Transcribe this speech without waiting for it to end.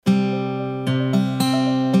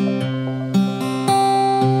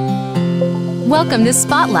Welcome to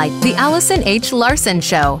Spotlight, the Allison H. Larson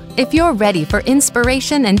Show. If you're ready for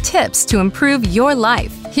inspiration and tips to improve your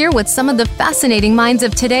life, hear what some of the fascinating minds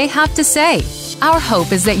of today have to say. Our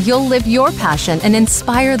hope is that you'll live your passion and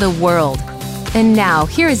inspire the world. And now,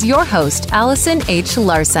 here is your host, Allison H.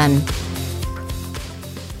 Larson.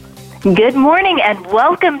 Good morning and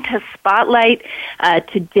welcome to Spotlight.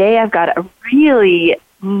 Today I've got a really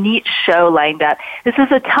neat show lined up. This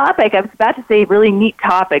is a topic, I was about to say really neat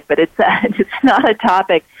topic, but it's not a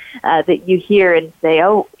topic that you hear and say,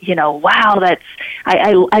 oh, wow,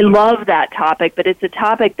 I love that topic, but it's a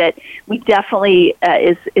topic that we definitely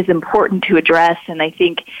is important to address, and I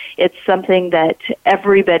think it's something that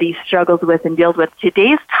everybody struggles with and deals with.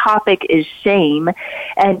 Today's topic is shame,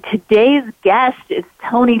 and today's guest is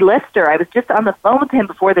Tony Lister. I was just on the phone with him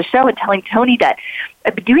before the show and telling Tony that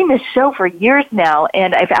I've been doing this show for years now,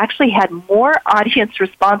 and I've actually had more audience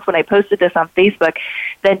response when I posted this on Facebook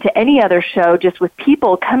than to any other show, just with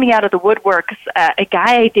people coming out of the woodworks. A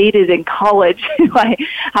guy I dated in college who I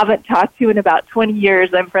haven't talked to in about 20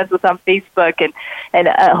 years, I'm friends with on Facebook, and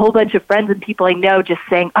a whole bunch of friends and people I know just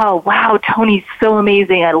saying, oh, wow, Tony's so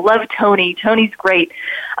amazing. I love Tony. Tony's great.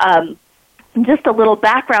 Just a little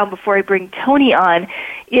background before I bring Tony on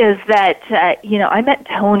is that, I met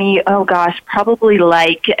Tony, probably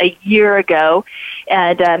like a year ago,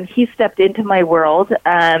 and he stepped into my world.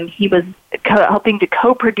 He was helping to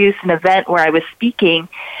co-produce an event where I was speaking,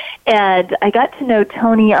 and I got to know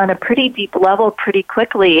Tony on a pretty deep level pretty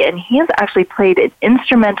quickly, and he has actually played an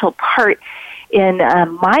instrumental part in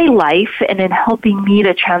my life and in helping me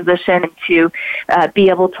to transition and to be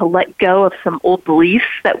able to let go of some old beliefs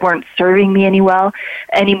that weren't serving me anymore,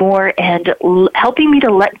 and helping me to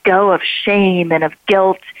let go of shame and of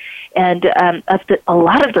guilt and a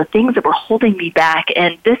lot of the things that were holding me back.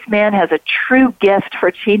 And this man has a true gift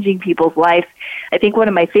for changing people's lives. I think one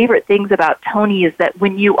of my favorite things about Tony is that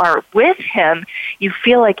when you are with him, you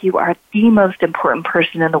feel like you are the most important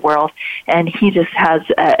person in the world, and he just has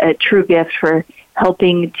a true gift for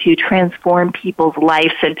helping to transform people's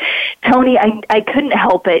lives. And Tony, I couldn't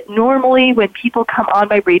help it. Normally, when people come on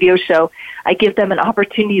my radio show, I give them an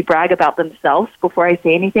opportunity to brag about themselves before I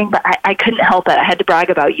say anything, but I couldn't help it. I had to brag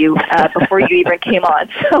about you before you even came on.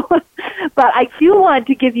 So, but I do want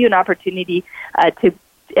to give you an opportunity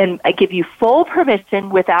and I give you full permission,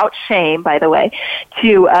 without shame, by the way,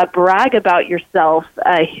 to brag about yourself,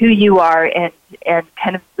 who you are, and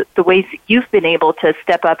kind of the ways that you've been able to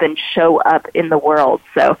step up and show up in the world.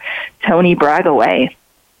 So, Tony, brag away.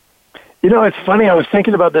 It's funny. I was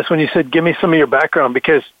thinking about this when you said, give me some of your background,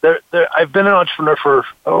 because I've been an entrepreneur for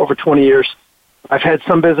over 20 years. I've had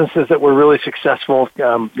some businesses that were really successful,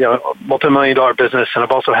 multi-million-dollar business, and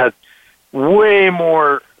I've also had way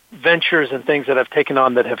more ventures and things that I've taken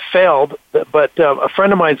on that have failed. But a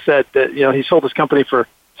friend of mine said that, he sold his company for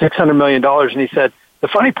 $600 million, and he said, the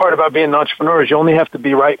funny part about being an entrepreneur is you only have to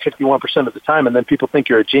be right 51% of the time, and then people think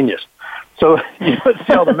you're a genius. So, see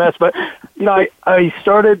all the mess. But, I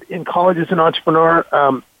started in college as an entrepreneur.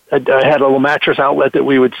 I had a little mattress outlet that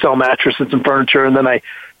we would sell mattresses and furniture, and then I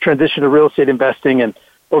transitioned to real estate investing, and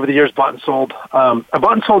over the years bought and sold. I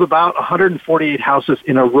bought and sold about 148 houses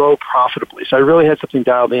in a row profitably, so I really had something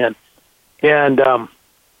dialed in. And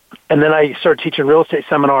then I started teaching real estate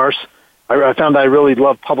seminars. I found I really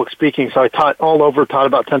loved public speaking, so I taught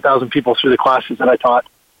about 10,000 people through the classes that I taught.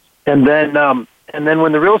 And then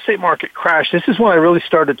when the real estate market crashed, this is when I really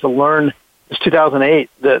started to learn, this 2008,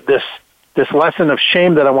 this lesson of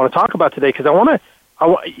shame that I want to talk about today, because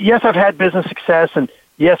yes, I've had business success, and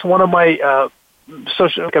yes, one of my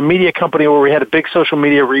a media company where we had a big social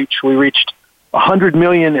media reach, we reached 100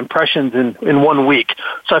 million impressions in 1 week.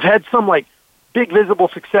 So I've had some big visible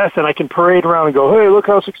success, and I can parade around and go, hey, look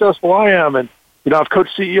how successful I am. And, I've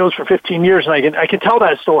coached CEOs for 15 years, and I can tell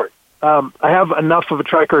that story. I have enough of a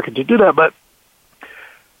track record to do that, but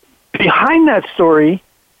behind that story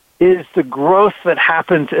is the growth that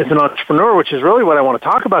happens as an entrepreneur, which is really what I want to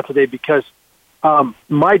talk about today, because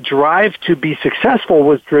my drive to be successful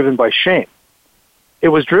was driven by shame. It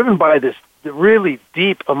was driven by this really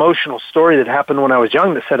deep emotional story that happened when I was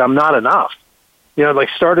young that said, I'm not enough.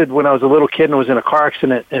 Started when I was a little kid and was in a car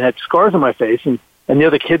accident and had scars on my face, and the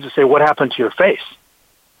other kids would say, what happened to your face?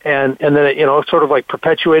 And then it, sort of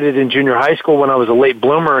perpetuated in junior high school when I was a late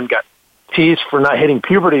bloomer and got teased for not hitting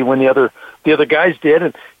puberty when the other guys did.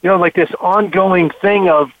 And, this ongoing thing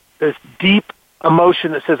of this deep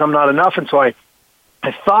emotion that says I'm not enough. And so I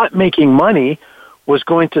thought making money was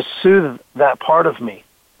going to soothe that part of me.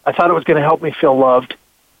 I thought it was going to help me feel loved.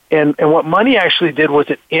 And what money actually did was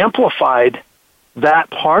it amplified that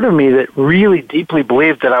part of me that really deeply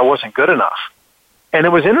believed that I wasn't good enough. And it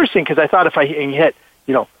was interesting because I thought if I hit,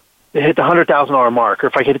 hit the $100,000 mark, or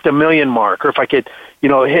if I could hit the $1 million mark, or if I could,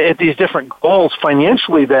 hit these different goals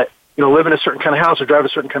financially that, live in a certain kind of house or drive a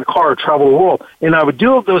certain kind of car or travel the world. And I would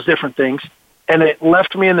do those different things, and it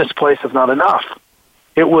left me in this place of not enough.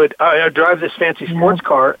 I'd drive this fancy sports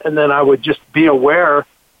car, and then I would just be aware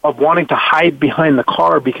of wanting to hide behind the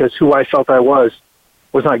car because who I felt I was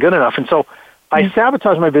not good enough. And so I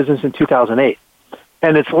sabotaged my business in 2008.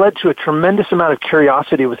 And it's led to a tremendous amount of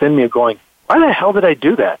curiosity within me of going, why the hell did I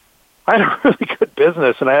do that? I had a really good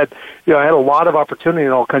business, and I had a lot of opportunity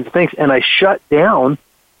and all kinds of things, and I shut down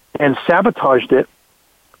and sabotaged it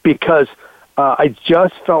because I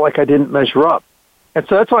just felt like I didn't measure up. And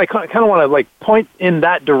so that's why I kind of want to point in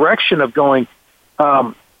that direction of going,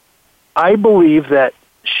 I believe that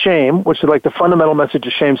shame, which is like the fundamental message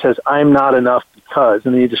of shame, says, I'm not enough because,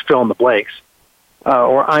 and then you just fill in the blanks,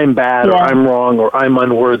 or I'm bad, or I'm wrong, or I'm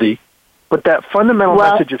unworthy. But that fundamental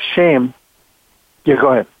message of shame,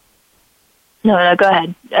 go ahead. No, go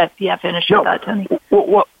ahead. Finish your thought, Tony.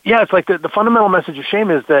 Well, it's like the fundamental message of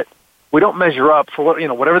shame is that we don't measure up for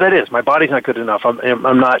whatever that is. My body's not good enough.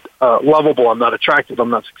 I'm not lovable. I'm not attractive.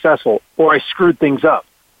 I'm not successful. Or I screwed things up.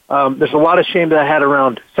 There's a lot of shame that I had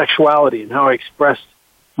around sexuality and how I expressed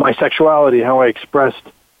my sexuality, how I expressed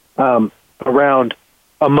around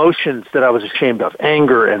emotions that I was ashamed of,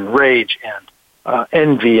 anger and rage and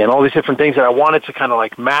envy and all these different things that I wanted to kind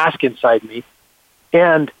of mask inside me.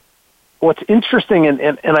 And what's interesting,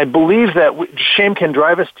 and I believe that shame can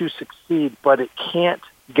drive us to succeed, but it can't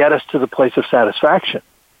get us to the place of satisfaction.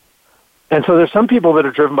 And so there's some people that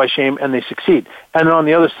are driven by shame and they succeed. And then on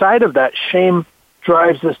the other side of that, shame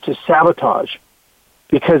drives us to sabotage.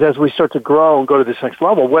 Because as we start to grow and go to this next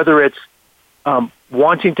level, whether it's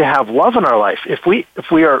wanting to have love in our life, if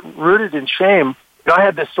we are rooted in shame, I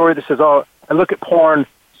had this story that says, I look at porn,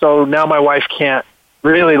 so now my wife can't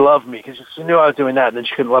really love me because she knew I was doing that, and then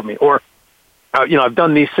she couldn't love me. Or I've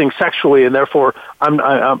done these things sexually, and therefore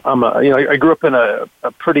I grew up in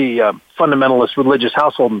a pretty fundamentalist religious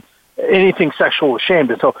household, and anything sexual was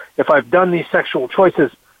shamed. And so if I've done these sexual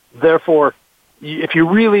choices, therefore, if you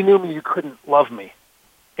really knew me, you couldn't love me.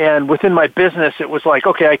 And within my business, it was like,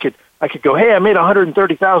 okay, I could go, hey, I made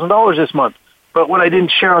 $130,000 this month. But what I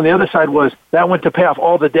didn't share on the other side was that went to pay off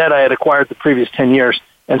all the debt I had acquired the previous 10 years.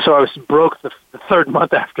 And so I was broke the third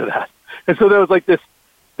month after that. And so there was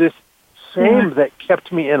this shame that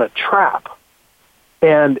kept me in a trap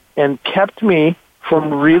and kept me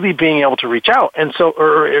from really being able to reach out and so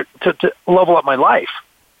or to level up my life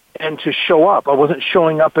and to show up. I wasn't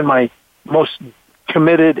showing up in my most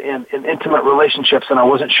committed and intimate relationships, and I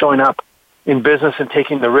wasn't showing up in business and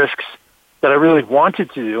taking the risks that I really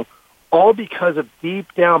wanted to do, all because of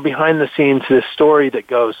deep down behind the scenes this story that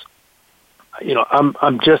goes,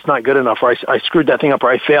 I'm just not good enough, or I screwed that thing up, or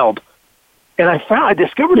I failed. And I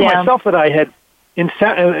discovered myself that I had, and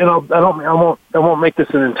I won't make this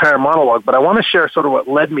an entire monologue, but I want to share sort of what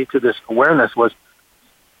led me to this awareness was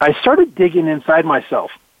I started digging inside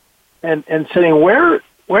myself and saying, where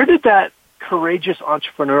did that courageous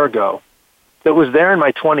entrepreneur go that was there in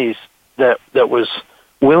my 20s that was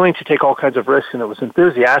willing to take all kinds of risks and that was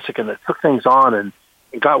enthusiastic and that took things on and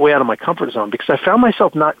got way out of my comfort zone, because I found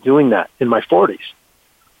myself not doing that in my 40s.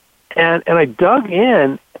 And I dug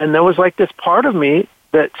in, and there was this part of me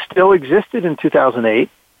that still existed in 2008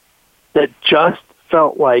 that just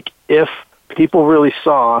felt like if people really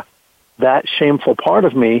saw that shameful part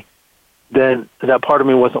of me, then that part of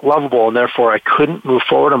me wasn't lovable, and therefore I couldn't move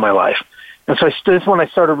forward in my life. And so this is when I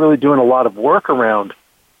started really doing a lot of work around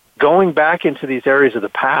going back into these areas of the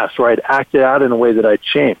past where I'd acted out in a way that I'd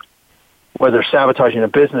shamed, whether sabotaging a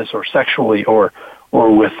business or sexually or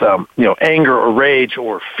with anger or rage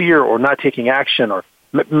or fear or not taking action or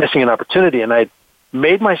missing an opportunity. And I'd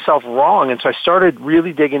made myself wrong, and so I started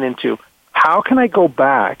really digging into how can I go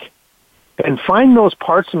back and find those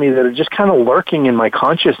parts of me that are just kind of lurking in my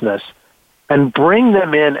consciousness and bring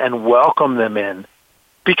them in and welcome them in.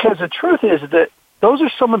 Because the truth is that those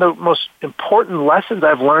are some of the most important lessons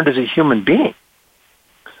I've learned as a human being.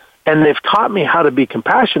 And they've taught me how to be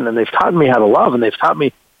compassionate, and they've taught me how to love, and they've taught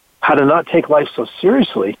me how to not take life so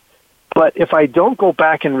seriously. But if I don't go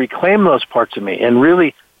back and reclaim those parts of me and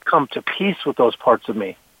really come to peace with those parts of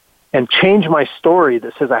me and change my story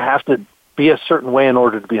that says I have to be a certain way in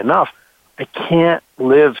order to be enough, I can't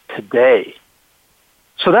live today.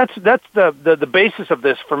 So that's the basis of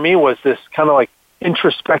this for me, was this kind of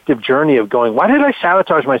introspective journey of going, why did I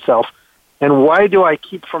sabotage myself, and why do I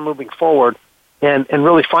keep from moving forward, and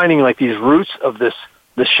really finding these roots of the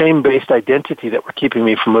shame-based identity that were keeping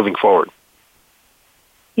me from moving forward.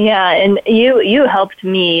 Yeah, and you helped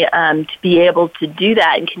me to be able to do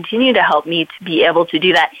that and continue to help me to be able to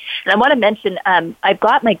do that. And I want to mention I've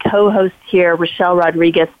got my co-host here, Rochelle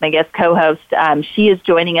Rodriguez, my guest co-host. She is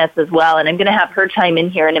joining us as well, and I'm going to have her chime in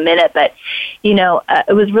here in a minute. But,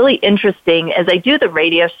 it was really interesting. As I do the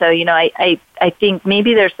radio show, I think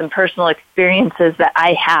maybe there's some personal experiences that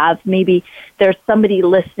I have. Maybe there's somebody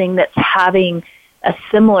listening that's having a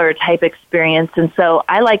similar type experience. And so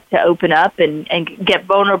I like to open up and get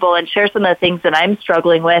vulnerable and share some of the things that I'm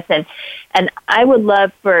struggling with. And I would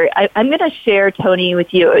love I'm going to share, Tony,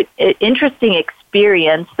 with you an interesting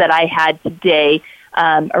experience that I had today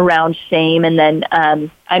around shame. And then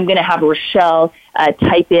I'm going to have Rochelle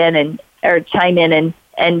chime in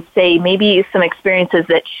and say maybe some experiences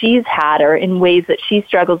that she's had or in ways that she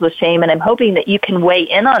struggles with shame. And I'm hoping that you can weigh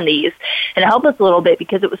in on these and help us a little bit,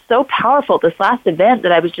 because it was so powerful. This last event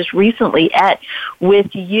that I was just recently at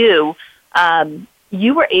with you,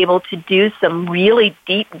 you were able to do some really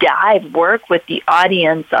deep dive work with the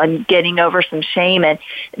audience on getting over some shame. And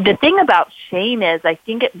the thing about shame is I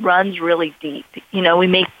think it runs really deep. We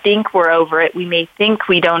may think we're over it. We may think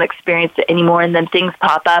we don't experience it anymore, and then things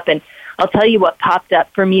pop up. And I'll tell you what popped up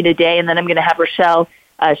for me today, and then I'm going to have Rochelle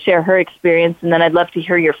share her experience, and then I'd love to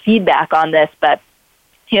hear your feedback on this. But,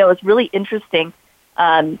 it's really interesting.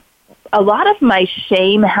 A lot of my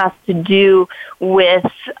shame has to do with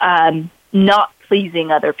not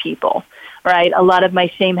pleasing other people, right? A lot of my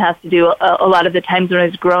shame has to do, a lot of the times when I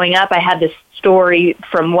was growing up, I had this story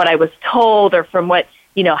from what I was told or from what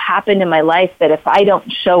happened in my life, that if I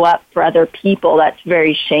don't show up for other people, that's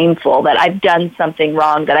very shameful, that I've done something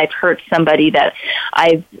wrong, that I've hurt somebody, that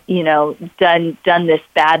I've, done this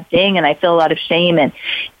bad thing, and I feel a lot of shame. And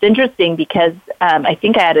it's interesting because I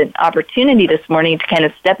think I had an opportunity this morning to kind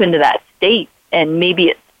of step into that state, and maybe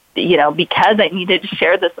it's, because I needed to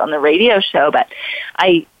share this on the radio show, but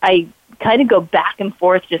I kind of go back and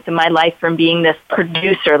forth just in my life from being this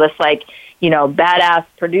producer, this badass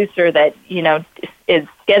producer that,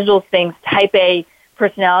 schedules things, type A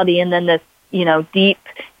personality, and then this, deep,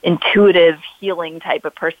 intuitive, healing type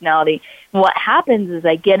of personality. And what happens is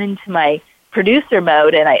I get into my producer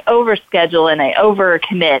mode and I overschedule and I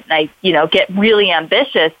overcommit and I, get really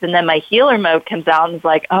ambitious, and then my healer mode comes out and is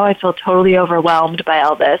like, oh, I feel totally overwhelmed by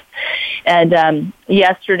all this. And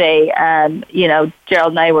yesterday,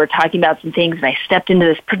 Gerald and I were talking about some things, and I stepped into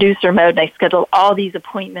this producer mode and I scheduled all these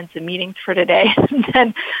appointments and meetings for today. And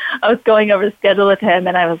then I was going over the schedule with him,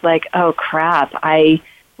 and I was like, oh crap, I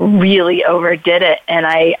really overdid it, and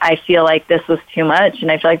I feel like this was too much,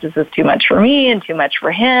 and I feel like this was too much for me and too much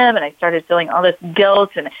for him, and I started feeling all this guilt,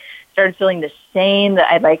 and I started feeling this shame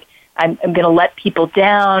that I'm going to let people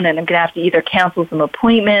down, and I'm going to have to either cancel some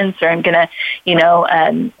appointments, or I'm going to,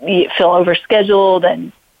 feel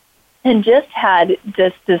overscheduled, and just had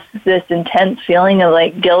just this intense feeling of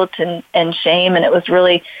like guilt and shame, and it was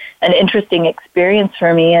really an interesting experience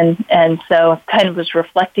for me, and so I kind of was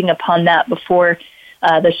reflecting upon that before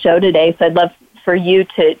the show today. So I'd love for you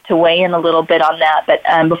to weigh in a little bit on that. But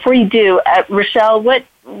before you do, Rochelle,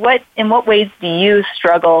 in what ways do you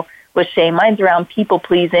struggle with shame? Mine's around people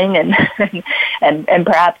pleasing and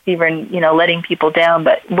perhaps even letting people down.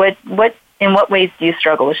 But in what ways do you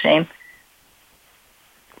struggle with shame?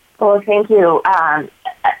 Well, thank you,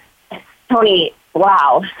 Tony.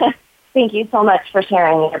 Wow. Thank you so much for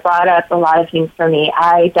sharing. It brought up a lot of things for me.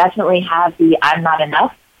 I definitely have the I'm not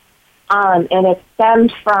enough. And it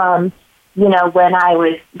stemmed from, when I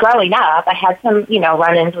was growing up, I had some,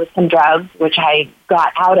 run-ins with some drugs, which I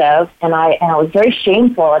got out of, and I was very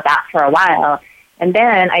shameful of that for a while. And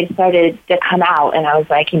then I started to come out, and I was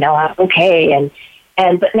like, I'm okay.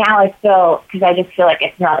 But now I feel, because I just feel like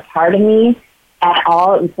it's not a part of me at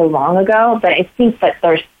all. It was so long ago, but I think that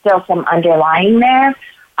there's still some underlying there.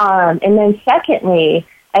 And then secondly,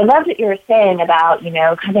 I love what you were saying about,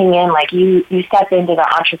 coming in, like you step into the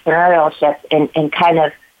entrepreneurship and kind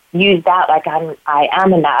of use that like I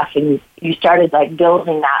am enough, and you started like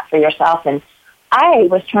building that for yourself. And I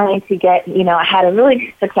was trying to get, I had a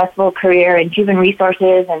really successful career in human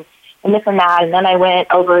resources and this and that, and then I went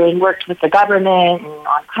over and worked with the government and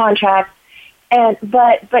on contracts,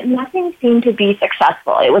 but nothing seemed to be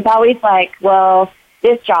successful. It was always like, well,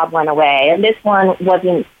 this job went away, and this one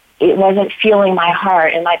wasn't fueling my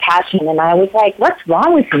heart and my passion. And I was like, what's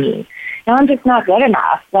wrong with me? Now I'm just not good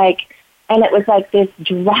enough. And it was like this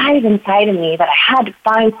drive inside of me that I had to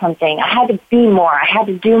find something. I had to be more. I had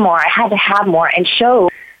to do more. I had to have more and show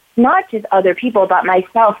not just other people, but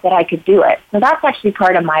myself that I could do it. So that's actually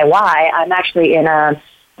part of my why. I'm actually in a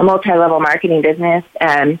multi-level marketing business,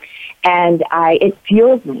 and it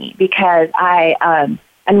fuels me because I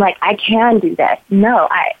I'm like, I can do this. No,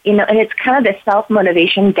 and it's kind of the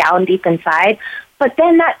self-motivation down deep inside. But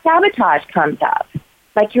then that sabotage comes up,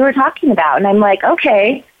 like you were talking about. And I'm like,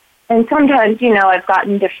 okay. And sometimes, I've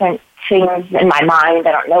gotten different things in my mind.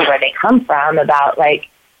 I don't know where they come from about like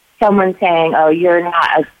someone saying, oh, you're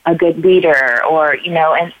not a good leader, or,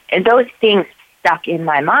 and those things stuck in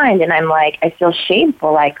my mind. And I'm like, I feel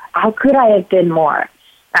shameful. Like, how could I have been more?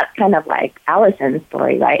 That's kind of like Allison's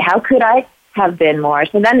story, right? How could I have been more?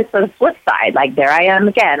 So then it's the flip side. Like, there I am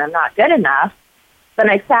again. I'm not good enough. But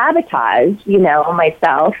I sabotage,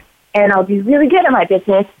 myself, and I'll be really good at my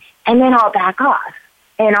business, and then I'll back off.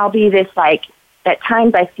 And I'll be this, like, at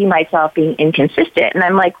times I see myself being inconsistent. And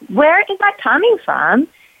I'm like, where is that coming from?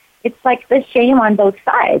 It's like the shame on both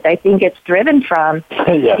sides. I think it's driven from,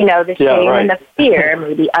 the shame and the fear,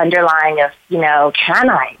 maybe underlying of, can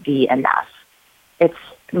I be enough? It's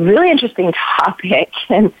a really interesting topic.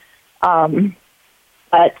 And,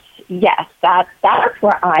 but yes, that's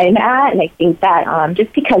where I'm at. And I think that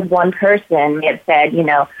just because one person may have said,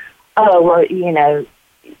 oh, well,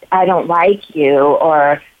 I don't like you,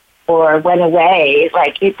 or went away,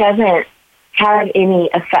 like, it doesn't have any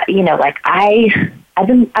effect. Like, I've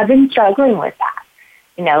been struggling with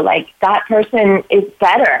that. Like, that person is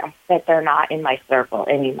better that they're not in my circle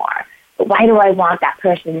anymore. But why do I want that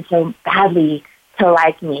person so badly to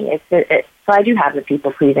like me? So I do have the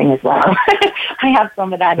people pleasing as well. I have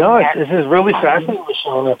some of that. No, this is really fascinating,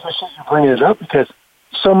 Michelle, and I appreciate you bringing it up, because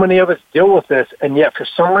so many of us deal with this, and yet for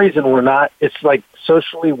some reason we're not. It's like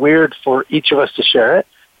socially weird for each of us to share it,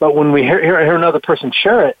 but when we hear another person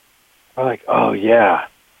share it, we're like, oh yeah,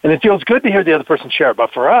 and it feels good to hear the other person share it.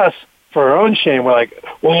 But for us, for our own shame, we're like,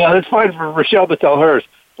 well, yeah, it's fine for Rochelle to tell hers,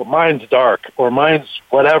 but mine's dark, or mine's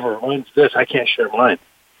whatever, mine's this. I can't share mine.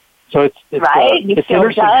 So it's right. You feel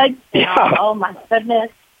judged. Yeah. Oh my goodness.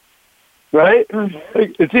 Right.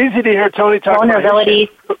 Mm-hmm. It's easy to hear Tony talk vulnerability.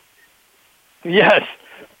 About yes,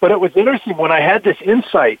 but it was interesting when I had this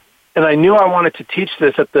insight, and I knew I wanted to teach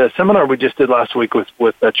this at the seminar we just did last week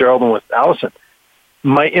with Gerald and with Allison.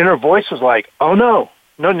 My inner voice was like, "Oh no,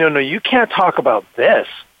 you can't talk about this.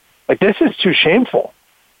 Like, this is too shameful.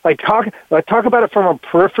 Like, talk about it from a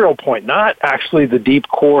peripheral point, not actually the deep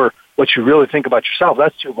core. What you really think about yourself,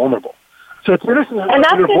 that's too vulnerable." So it's interesting. And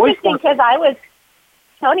that's interesting because I was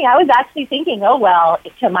actually thinking, oh, well,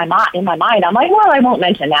 in my mind, I'm like, well, I won't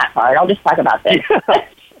mention that part. I'll just talk about this.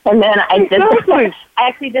 And then I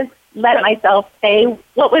actually just let myself say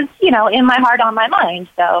what was, in my heart, on my mind.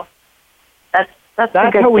 So that's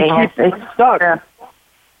a good how we thing. Keep stuck.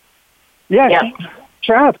 Yeah,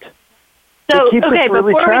 trapped. So, okay,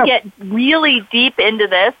 before we get really deep into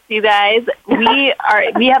this, you guys, we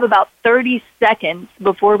have about 30 seconds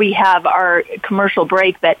before we have our commercial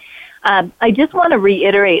break, but I just want to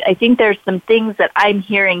reiterate, I think there's some things that I'm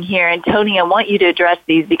hearing here, and Tony, I want you to address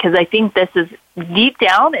these, because I think this is deep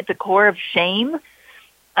down at the core of shame,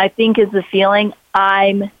 I think, is the feeling,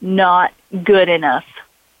 I'm not good enough.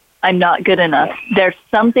 I'm not good enough. There's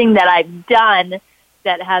something that I've done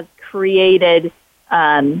that has created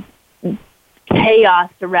chaos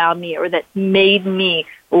around me, or that's made me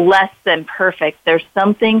less than perfect. There's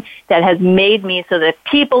something that has made me so that if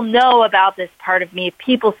people know about this part of me, if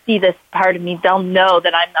people see this part of me, they'll know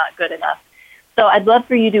that I'm not good enough. So I'd love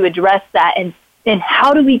for you to address that, and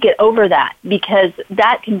how do we get over that? Because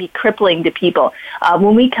that can be crippling to people.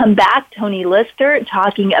 When we come back, Tony Lister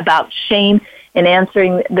talking about shame and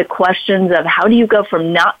answering the questions of how do you go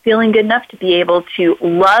from not feeling good enough to be able to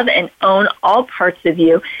love and own all parts of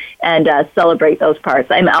you and celebrate those parts.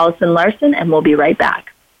 I'm Allison Larson, and we'll be right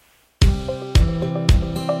back.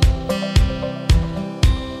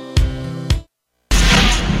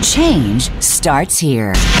 Change starts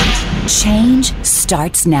here. Change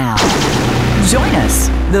starts now. Join us,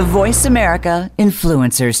 the Voice America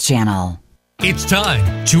Influencers Channel. It's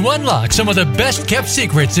time to unlock some of the best-kept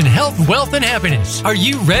secrets in health, wealth, and happiness. Are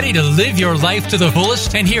you ready to live your life to the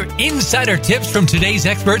fullest and hear insider tips from today's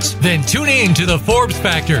experts? Then tune in to The Forbes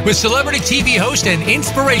Factor with celebrity TV host and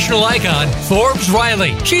inspirational icon, Forbes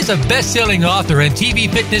Riley. She's a best-selling author and TV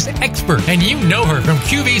fitness expert, and you know her from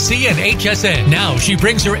QVC and HSN. Now she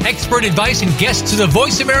brings her expert advice and guests to the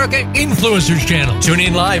Voice America Influencers Channel. Tune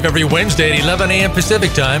in live every Wednesday at 11 a.m.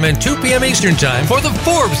 Pacific Time and 2 p.m. Eastern Time for The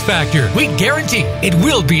Forbes Factor. We guarantee it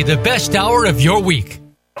will be the best hour of your week.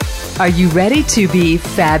 Are you ready to be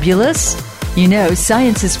fabulous? You know,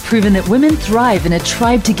 science has proven that women thrive in a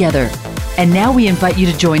tribe together. And now we invite you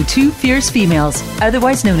to join two fierce females,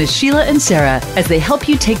 otherwise known as Sheila and Sarah, as they help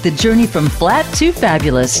you take the journey from flat to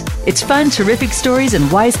fabulous. It's fun, terrific stories,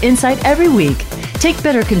 and wise insight every week. Take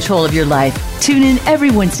better control of your life. Tune in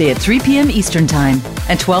every Wednesday at 3 p.m. Eastern Time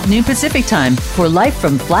and 12 noon Pacific Time for Life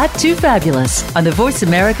from Flat to Fabulous on the Voice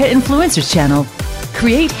America Influencers Channel.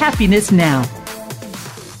 Create happiness now.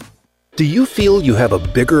 Do you feel you have a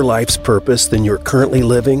bigger life's purpose than you're currently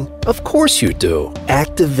living? Of course you do.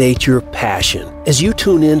 Activate your passion as you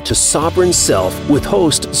tune in to Sovereign Self with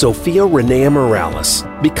host Zofia Renea Morales.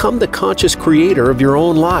 Become the conscious creator of your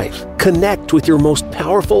own life. Connect with your most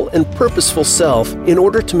powerful and purposeful self in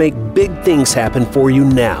order to make big things happen for you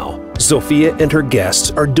now. Zofia and her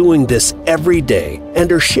guests are doing this every day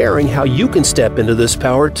and are sharing how you can step into this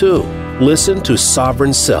power too. Listen to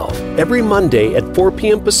Sovereign Self every Monday at 4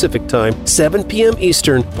 p.m. Pacific Time, 7 p.m.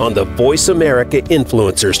 Eastern on the Voice America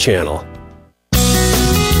Influencers Channel.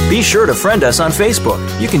 Be sure to friend us on Facebook.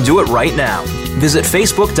 You can do it right now. Visit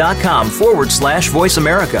facebook.com/Voice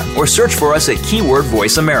America or search for us at keyword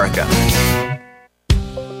Voice America.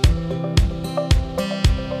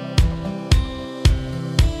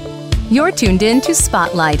 You're tuned in to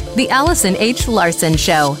Spotlight, the Allison H. Larson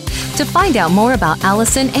Show. To find out more about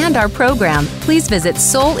Allison and our program, please visit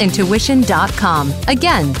soulintuition.com.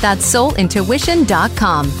 Again, that's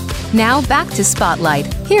soulintuition.com. Now back to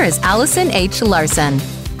Spotlight. Here is Allison H. Larson.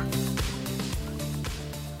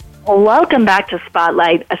 Welcome back to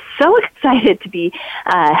Spotlight. So excited to be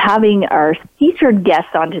having our featured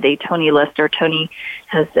guest on today, Tony Lister. Tony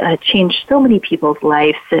has changed so many people's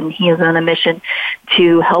lives, and he is on a mission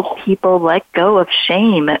to help people let go of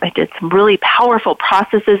shame. I did some really powerful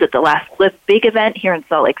processes at the last Live Big event here in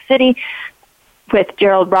Salt Lake City with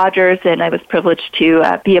Gerald Rogers, and I was privileged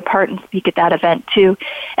to be a part and speak at that event too.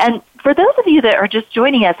 And for those of you that are just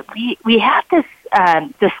joining us, we had this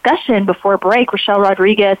discussion before break. Rochelle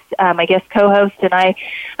Rodriguez, my guest co-host, and I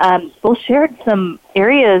both shared some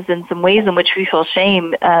areas and some ways in which we feel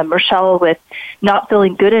shame. Rochelle with not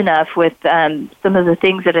feeling good enough with some of the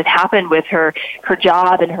things that had happened with her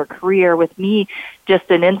job and her career. With me, just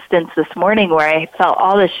an instance this morning where I felt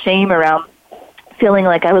all this shame around feeling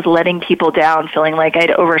like I was letting people down, feeling like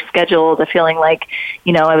I'd overscheduled, feeling like,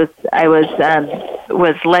 I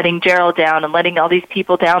was letting Gerald down and letting all these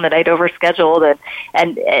people down that I'd overscheduled,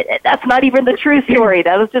 and that's not even the true story.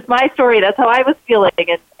 That was just my story. That's how I was feeling,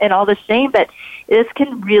 and all the shame. But this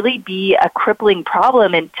can really be a crippling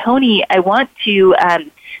problem. And Tony, I want to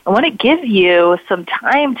give you some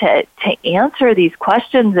time to answer these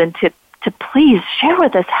questions and to please share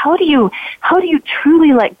with us how do you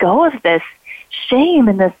truly let go of this shame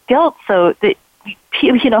and this guilt so that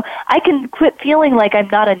I can quit feeling like I'm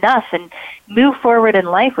not enough and move forward in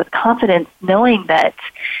life with confidence, knowing that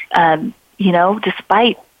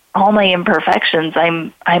despite all my imperfections,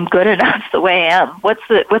 I'm good enough the way I am. What's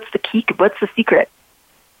the key? What's the secret?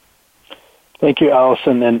 Thank you,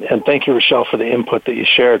 Allison, and thank you, Rochelle, for the input that you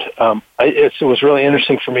shared. It was really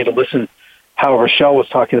interesting for me to listen how Rochelle was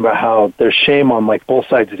talking about how there's shame on like both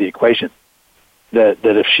sides of the equation. That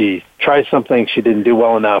if she tries something, she didn't do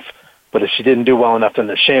well enough. But if she didn't do well enough, then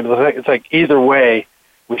there's shame. It's like either way,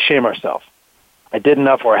 we shame ourselves. I did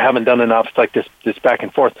enough or I haven't done enough. It's like this back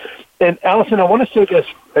and forth. And Allison, I want to say this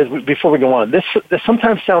before we go on. This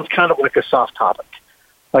sometimes sounds kind of like a soft topic,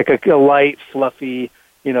 like a light, fluffy,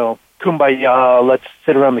 kumbaya, let's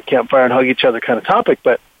sit around the campfire and hug each other kind of topic.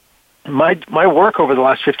 But my work over the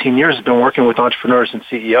last 15 years has been working with entrepreneurs and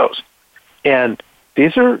CEOs. And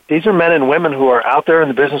these are men and women who are out there in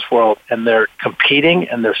the business world, and they're competing,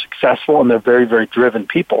 and they're successful, and they're very, very driven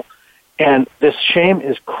people. And this shame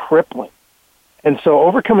is crippling. And so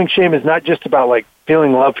overcoming shame is not just about like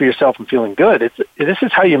feeling love for yourself and feeling good. This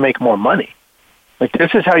is how you make more money. Like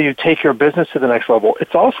this is how you take your business to the next level.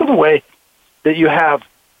 It's also the way that you have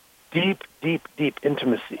deep, deep, deep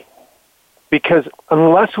intimacy. Because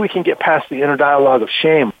unless we can get past the inner dialogue of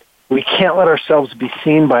shame, we can't let ourselves be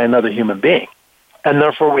seen by another human being. And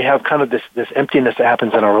therefore, we have kind of this emptiness that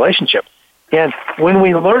happens in our relationship. And when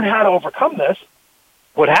we learn how to overcome this,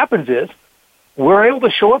 what happens is we're able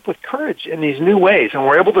to show up with courage in these new ways, and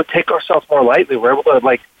we're able to take ourselves more lightly. We're able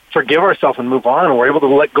to forgive ourselves and move on, and we're able to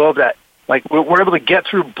let go of that. We're able to get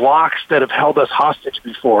through blocks that have held us hostage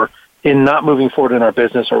before in not moving forward in our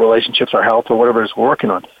business or relationships or health or whatever it is we're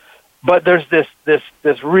working on. But there's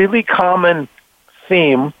this really common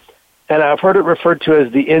theme, and I've heard it referred to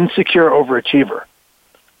as the insecure overachiever.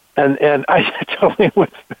 And I totally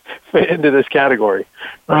would fit into this category,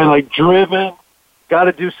 right? Like driven, got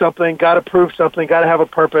to do something, got to prove something, got to have a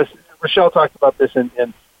purpose. Rochelle talked about this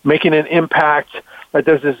in making an impact. Right?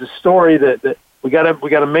 There's this story that we got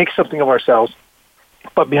to make something of ourselves,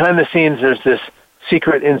 but behind the scenes there's this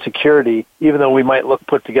secret insecurity, even though we might look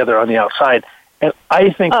put together on the outside. And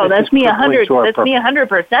I think that's me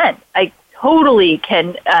 100%. I totally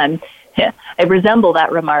can. I resemble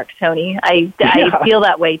that remark, Tony. I feel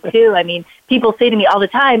that way too. I mean, people say to me all the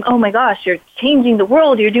time, "Oh my gosh, you're changing the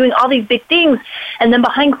world. You're doing all these big things," and then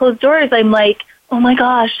behind closed doors, I'm like, "Oh my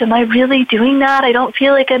gosh, am I really doing that? I don't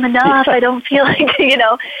feel like I'm enough. I don't feel like, and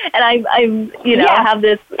I'm I have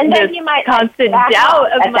this, and then this you might constant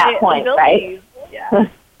doubt of at my that point, abilities. Right? Yeah,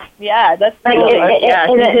 yeah, that's like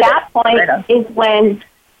and at that point is when,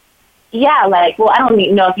 well, I don't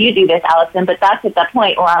even know if you do this, Allison, but that's at the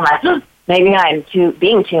point where I'm like, maybe I'm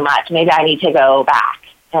being too much. Maybe I need to go back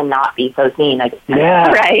and not be so seen.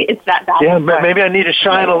 Right? It's that. Yeah, maybe I need to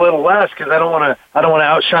shine a little less because I don't want to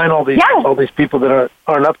outshine all these people that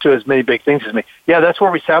aren't up to as many big things as me. Yeah, that's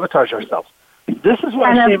where we sabotage ourselves. This is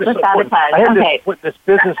why shame is so important. I had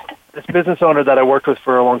this business owner that I worked with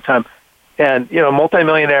for a long time, and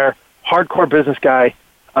multimillionaire, hardcore business guy,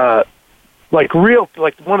 like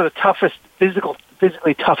one of the toughest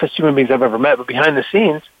physically toughest human beings I've ever met. But behind the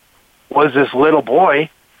scenes was this little boy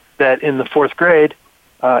that in the 4th grade,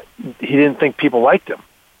 he didn't think people liked him.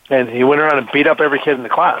 And he went around and beat up every kid in the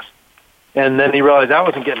class. And then he realized that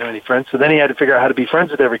wasn't getting him any friends, so then he had to figure out how to be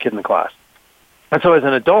friends with every kid in the class. And so as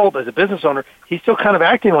an adult, as a business owner, he's still kind of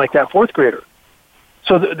acting like that 4th grader.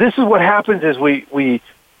 So this is what happens is we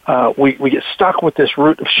get stuck with this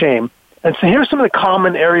root of shame. And so here's some of the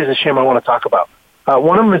common areas of shame I want to talk about.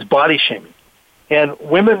 One of them is body shaming. And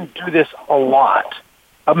women do this a lot.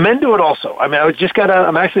 Men do it also. I mean,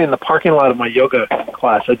 I'm actually in the parking lot of my yoga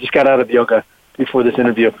class. I just got out of yoga before this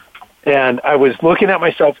interview. And I was looking at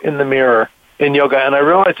myself in the mirror in yoga, and I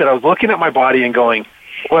realized that I was looking at my body and going,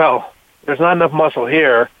 well, there's not enough muscle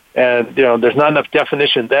here, and, there's not enough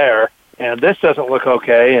definition there, and this doesn't look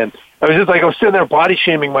okay. And I was just like, I was sitting there body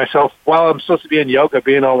shaming myself while I'm supposed to be in yoga,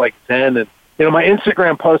 being all like zen. And, my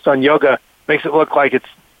Instagram post on yoga makes it look like it's,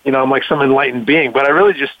 I'm like some enlightened being, but I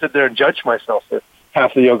really just stood there and judged myself for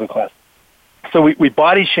half the yoga class. So we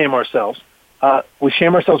body shame ourselves. We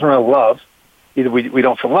shame ourselves around love. Either we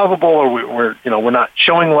don't feel lovable, or we're not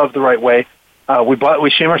showing love the right way. We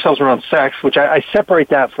shame ourselves around sex, which I separate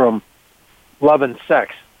that from love and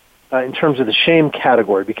sex in terms of the shame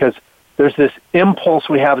category, because there's this impulse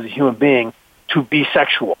we have as a human being to be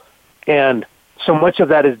sexual, and so much of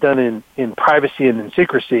that is done in privacy and in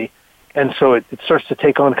secrecy, and so it starts to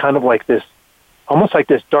take on kind of like this, almost like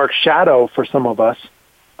this dark shadow for some of us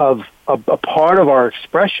of a part of our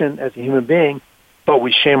expression as a human being, but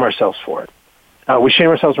we shame ourselves for it. We shame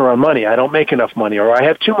ourselves around money. I don't make enough money, or I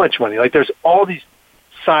have too much money. Like there's all these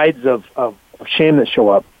sides of shame that show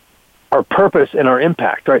up, our purpose and our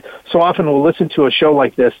impact, right? So often we'll listen to a show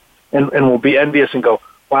like this and we'll be envious and go,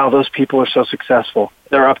 wow, those people are so successful.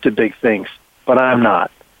 They're up to big things, but I'm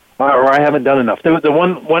not, or I haven't done enough. The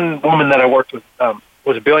one woman that I worked with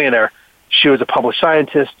was a billionaire. She was a published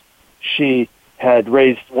scientist. She had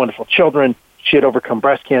raised wonderful children. She had overcome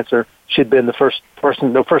breast cancer. She had been the first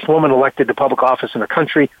woman elected to public office in her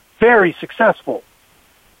country. Very successful.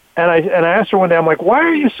 And I asked her one day, I'm like, why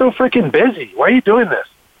are you so freaking busy? Why are you doing this?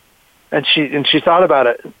 And she thought about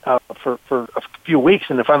it for a few weeks,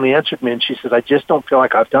 and then finally answered me. And she says, I just don't feel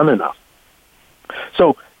like I've done enough.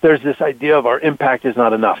 So there's this idea of our impact is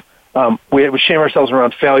not enough. We shame ourselves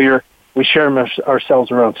around failure. We shame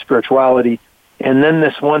ourselves around spirituality. And then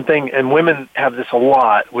this one thing, and women have this a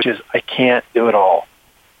lot, which is, I can't do it all.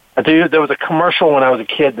 There was a commercial when I was a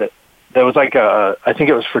kid that was like I think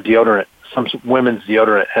it was for deodorant, some women's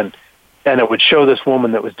deodorant, and it would show this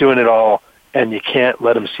woman that was doing it all, and you can't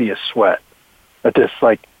let them see you sweat. But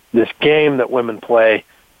this game that women play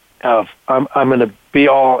of I'm going to be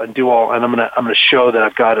all and do all, and I'm going to show that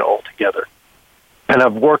I've got it all together. And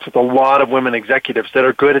I've worked with a lot of women executives that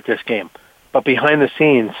are good at this game, but behind the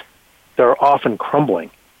scenes, they're often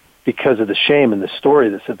crumbling because of the shame and the story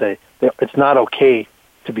that said it's not okay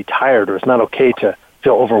to be tired, or it's not okay to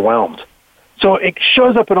feel overwhelmed. So it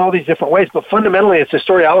shows up in all these different ways, but fundamentally it's a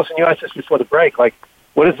story. Allison, you asked us before the break, like,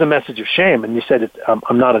 what is the message of shame? And you said,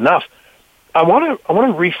 I'm not enough. I want to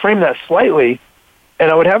reframe that slightly,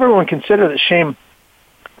 and I would have everyone consider that shame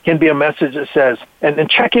can be a message that says, and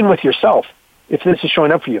check in with yourself if this is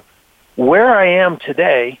showing up for you. Where I am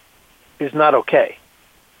today is not okay.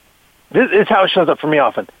 This is how it shows up for me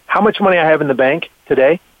often. How much money I have in the bank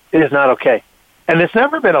today, it is not okay. And it's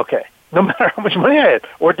never been okay, no matter how much money I had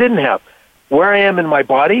or didn't have. Where I am in my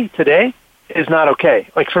body today is not okay.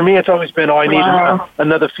 Like for me, it's always been, I need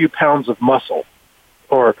another few pounds of muscle,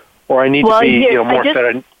 or I need to be more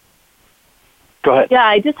fit. Go ahead. Yeah,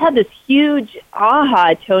 I just had this huge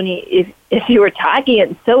aha, Tony. If you were talking,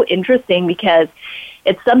 it's so interesting because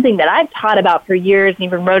it's something that I've taught about for years and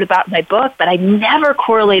even wrote about in my book, but I never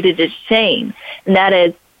correlated to shame. And that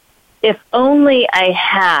is, if only I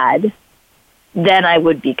had, then I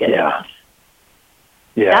would be good enough.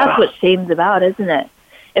 Yeah. That's what shame's about, isn't it?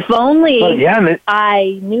 If only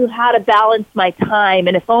I knew how to balance my time,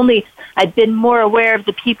 and if only I'd been more aware of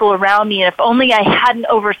the people around me, and if only I hadn't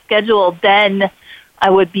overscheduled, then I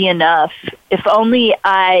would be enough. If only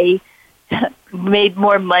I made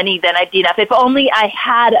more money, then I'd be enough. If only I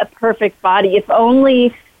had a perfect body. If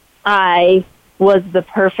only I was the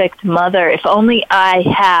perfect mother. If only I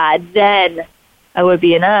had, then I would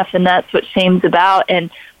be enough. And that's what shame's about. And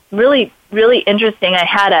really, really interesting. I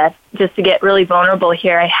had just to get really vulnerable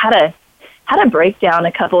here, I had a breakdown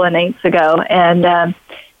a couple of nights ago, and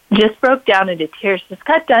just broke down into tears. Just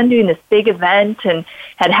got done doing this big event and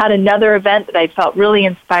had another event that I felt really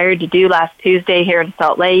inspired to do last Tuesday here in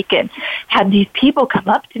Salt Lake, and had these people come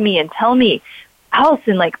up to me and tell me,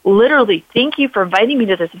 Allison, like, literally, thank you for inviting me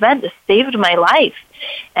to this event. This saved my life.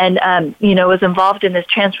 And, was involved in this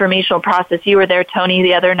transformational process. You were there, Tony,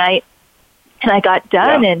 the other night. And I got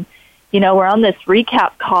done, and, we're on this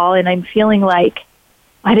recap call, and I'm feeling like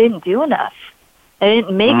I didn't do enough. I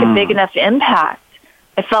didn't make a big enough impact.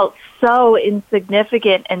 I felt so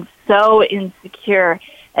insignificant and so insecure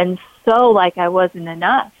and so like I wasn't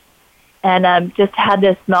enough. And just had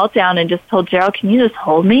this meltdown and just told Gerald, can you just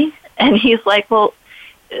hold me? And he's like, well,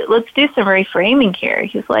 let's do some reframing here.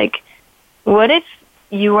 He's like, what if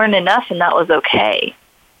you weren't enough and that was okay?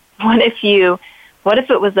 What if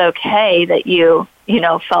it was okay that you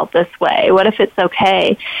felt this way? What if it's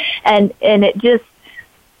okay? And it just,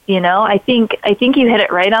 I think you hit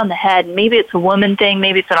it right on the head. Maybe it's a woman thing,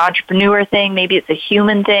 maybe it's an entrepreneur thing, maybe it's a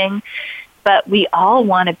human thing, but we all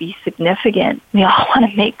want to be significant. We all want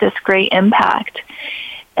to make this great impact.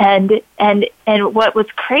 And what was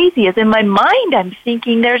crazy is in my mind, I'm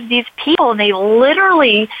thinking there's these people and they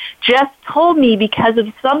literally just told me because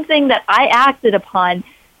of something that I acted upon,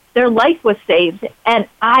 their life was saved. And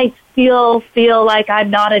I still feel like I'm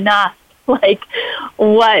not enough. Like,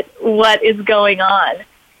 what is going on?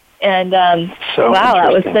 And wow,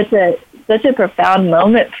 that was such a profound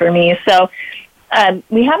moment for me. So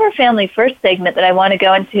we have our Family First segment that I want to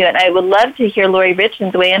go into, and I would love to hear Lori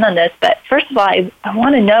Richmond weigh in on this. But first of all, I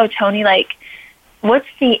want to know, Tony, like, what's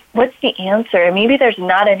the answer? Maybe there's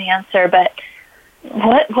not an answer, but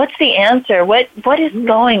what's the answer? What is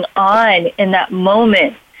going on in that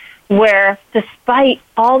moment where, despite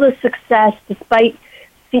all the success, despite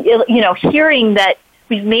hearing that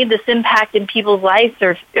we've made this impact in people's lives,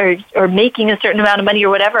 or making a certain amount of money or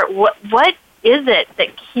whatever, what is it that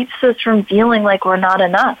keeps us from feeling like we're not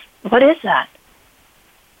enough? What is that?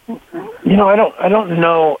 I don't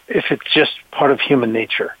know if it's just part of human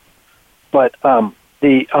nature, but I'm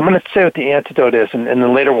going to say what the antidote is, and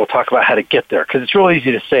then later we'll talk about how to get there, because it's real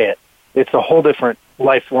easy to say it. It's a whole different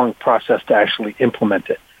lifelong process to actually implement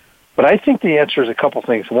it. But I think the answer is a couple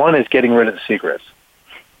things. One is getting rid of the secrets,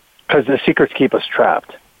 because the secrets keep us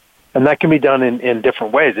trapped. And that can be done in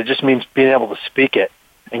different ways. It just means being able to speak it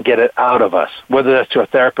and get it out of us, whether that's to a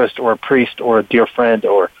therapist or a priest or a dear friend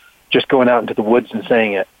or just going out into the woods and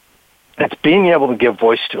saying it. It's being able to give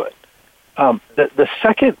voice to it. The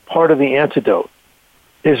second part of the antidote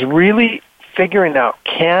is really figuring out,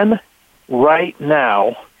 can right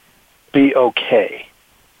now be okay?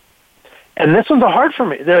 And this one's hard for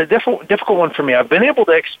me. They're a difficult one for me. I've been able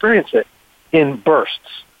to experience it in bursts.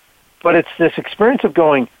 But it's this experience of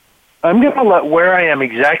going, I'm going to let where I am,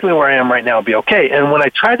 exactly where I am right now, be okay. And when I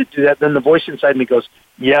try to do that, then the voice inside me goes,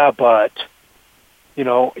 yeah, but,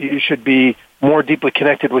 you should be more deeply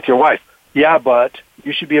connected with your wife. Yeah, but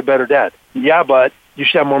you should be a better dad. Yeah, but you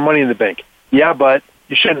should have more money in the bank. Yeah, but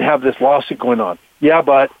you shouldn't have this lawsuit going on. Yeah,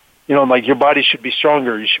 but, like your body should be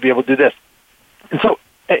stronger. You should be able to do this. And so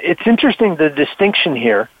it's interesting, the distinction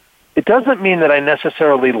here. It doesn't mean that I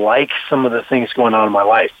necessarily like some of the things going on in my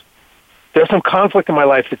life. There's some conflict in my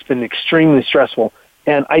life that's been extremely stressful,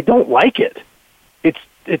 and I don't like it.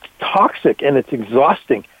 It's toxic, and it's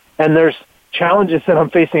exhausting. And there's challenges that I'm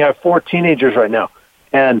facing. I have 4 teenagers right now,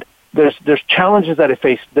 and there's challenges that I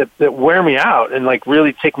face that wear me out and, like,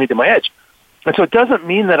 really take me to my edge. And so it doesn't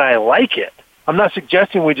mean that I like it. I'm not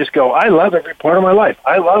suggesting we just go, I love every part of my life.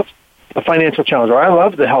 I love the financial challenge, or I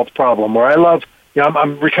love the health problem, or I love,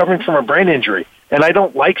 I'm recovering from a brain injury, and I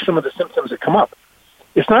don't like some of the symptoms that come up.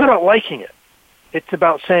 It's not about liking it. It's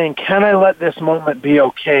about saying, can I let this moment be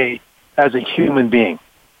okay as a human being?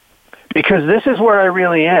 Because this is where I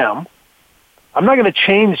really am. I'm not going to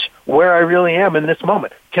change where I really am in this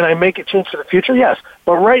moment. Can I make it change for the future? Yes.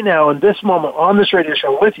 But right now, in this moment, on this radio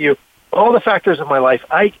show with you, all the factors of my life,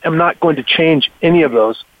 I am not going to change any of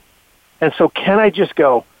those. And so can I just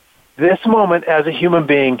go, this moment as a human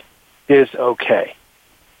being is okay?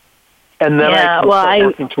 And then I can start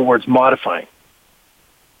working towards modifying.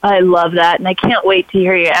 I love that, and I can't wait to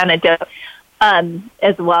hear your anecdote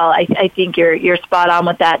as well. I think you're spot on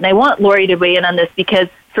with that, and I want Lori to weigh in on this because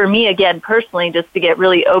for me, again, personally, just to get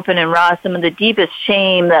really open and raw, some of the deepest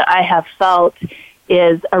shame that I have felt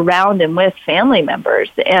is around and with family members.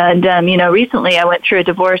 And, recently I went through a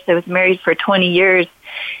divorce. I was married for 20 years,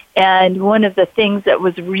 and one of the things that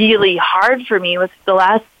was really hard for me was the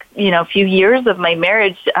last few years of my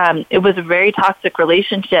marriage. It was a very toxic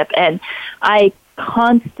relationship, and I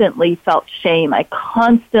constantly felt shame. I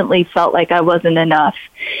constantly felt like I wasn't enough.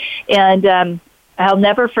 And I'll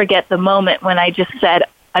never forget the moment when I just said,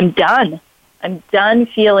 I'm done. I'm done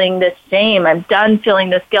feeling this shame. I'm done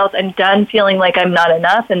feeling this guilt. I'm done feeling like I'm not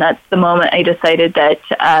enough. And that's the moment I decided that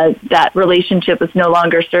that relationship was no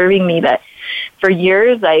longer serving me. But for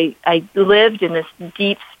years, I lived in this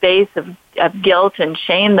deep space of guilt and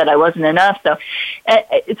shame that I wasn't enough. So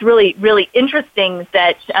it's really, really interesting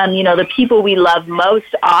that, the people we love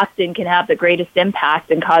most often can have the greatest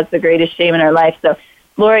impact and cause the greatest shame in our life. So,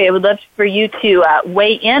 Lori, I would love for you to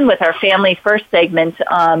weigh in with our Family First segment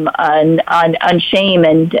on shame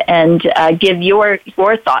and give your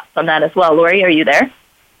thoughts on that as well. Lori, are you there?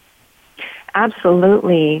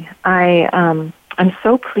 Absolutely. I'm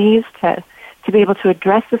so pleased to be able to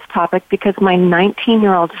address this topic because my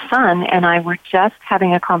 19-year-old son and I were just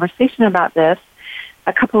having a conversation about this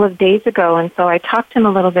a couple of days ago, and so I talked to him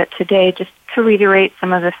a little bit today just to reiterate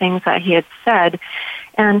some of the things that he had said.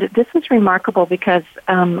 And this was remarkable because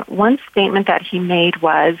one statement that he made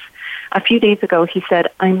was, a few days ago, he said,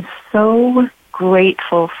 I'm so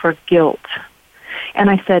grateful for guilt. And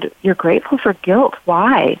I said, you're grateful for guilt?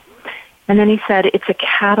 Why? And then he said, it's a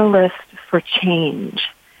catalyst for change.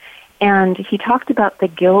 And he talked about the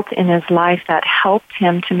guilt in his life that helped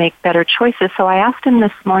him to make better choices. So I asked him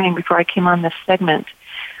this morning before I came on this segment,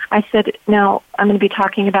 I said, now I'm going to be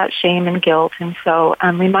talking about shame and guilt. And so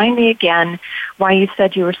remind me again why you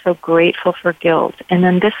said you were so grateful for guilt. And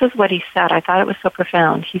then this is what he said. I thought it was so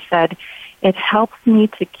profound. He said, it helps me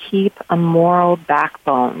to keep a moral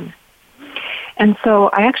backbone. And so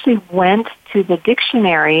I actually went to the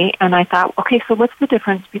dictionary and I thought, okay, so what's the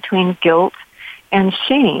difference between guilt and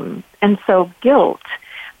shame? And so guilt,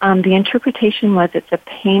 the interpretation was it's a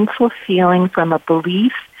painful feeling from a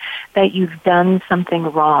belief that you've done something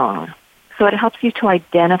wrong. So it helps you to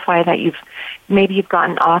identify that you've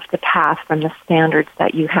gotten off the path from the standards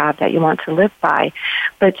that you have that you want to live by.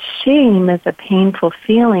 But shame is a painful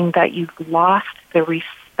feeling that you've lost the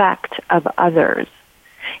respect of others.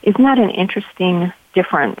 Isn't that an interesting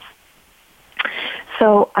difference?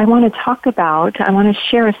 So I want to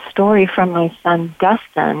share a story from my son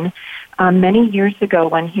Dustin. Many years ago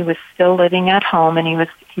when he was still living at home and he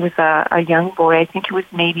was a young boy, I think he was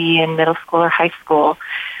maybe in middle school or high school.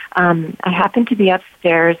 I happened to be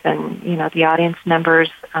upstairs and, the audience members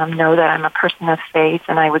know that I'm a person of faith,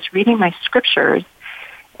 and I was reading my scriptures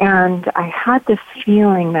and I had this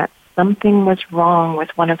feeling that something was wrong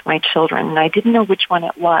with one of my children, and I didn't know which one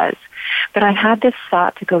it was, but I had this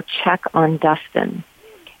thought to go check on Dustin.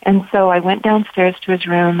 And so I went downstairs to his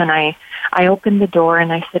room and I opened the door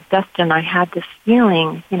and I said, Dustin, I had this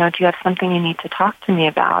feeling, do you have something you need to talk to me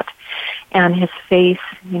about? And his face,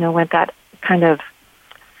 went that kind of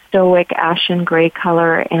stoic ashen gray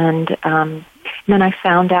color, and then I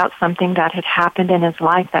found out something that had happened in his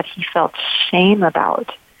life that he felt shame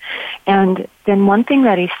about. And then one thing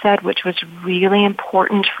that he said, which was really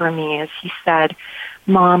important for me, is he said,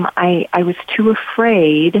 Mom, I was too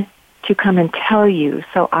afraid to come and tell you,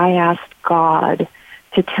 so I asked God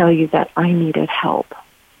to tell you that I needed help.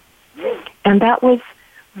 And that was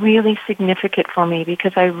really significant for me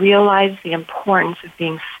because I realized the importance of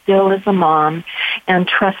being still as a mom and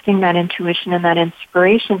trusting that intuition and that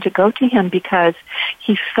inspiration to go to him because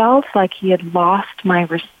he felt like he had lost my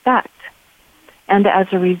respect. And as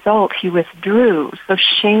a result, he withdrew. So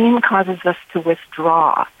shame causes us to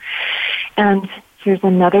withdraw. And here's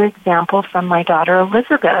another example from my daughter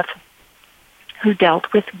Elizabeth, who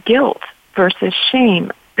dealt with guilt versus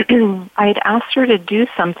shame. I had asked her to do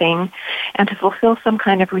something and to fulfill some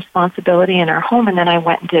kind of responsibility in our home, and then I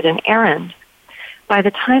went and did an errand. By the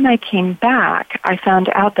time I came back, I found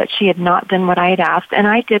out that she had not done what I had asked, and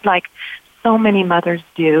I did like so many mothers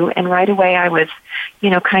do, and right away I was,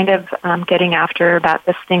 getting after her about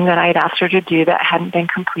this thing that I had asked her to do that hadn't been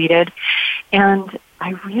completed. And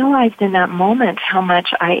I realized in that moment how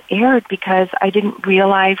much I erred because I didn't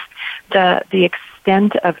realize the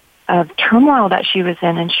extent of turmoil that she was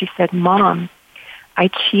in. And she said, Mom, I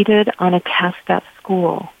cheated on a test at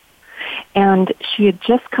school. And she had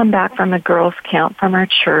just come back from a girls' camp from our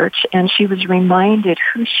church, and she was reminded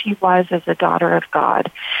who she was as a daughter of God.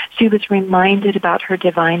 She was reminded about her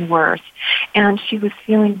divine worth. And she was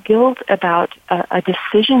feeling guilt about a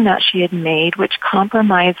decision that she had made, which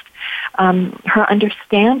compromised her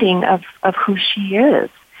understanding of who she is.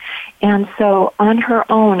 And so on her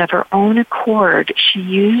own, of her own accord, she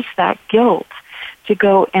used that guilt to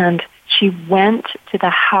go, and she went to the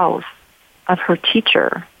house of her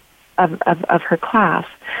teacher, of her class,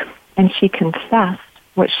 and she confessed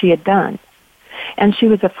what she had done. And she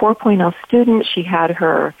was a 4.0 student. She had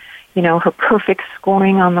her, her perfect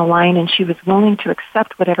scoring on the line, and she was willing to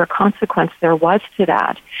accept whatever consequence there was to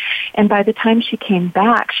that. And by the time she came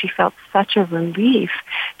back, she felt such a relief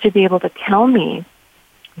to be able to tell me,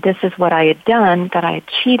 this is what I had done, that I had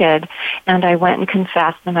cheated, and I went and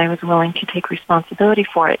confessed, and I was willing to take responsibility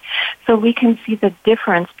for it. So we can see the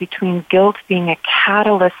difference between guilt being a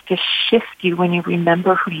catalyst to shift you when you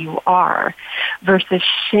remember who you are, versus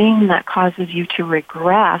shame that causes you to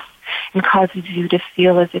regress and causes you to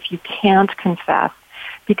feel as if you can't confess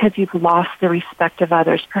because you've lost the respect of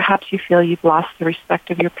others. Perhaps you feel you've lost the respect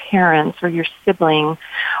of your parents or your sibling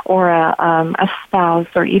or a spouse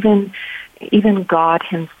or even God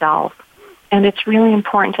himself. And it's really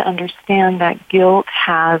important to understand that guilt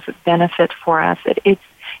has benefit for us.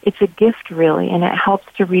 It's a gift, really, and it helps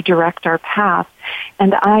to redirect our path.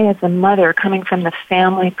 And I, as a mother, coming from the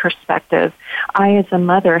family perspective, I, as a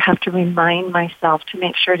mother, have to remind myself to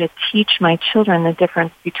make sure to teach my children the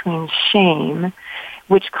difference between shame,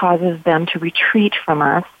 which causes them to retreat from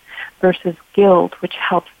us, versus guilt, which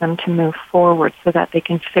helps them to move forward so that they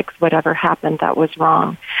can fix whatever happened that was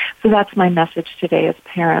wrong. So that's my message today as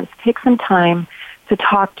parents. Take some time to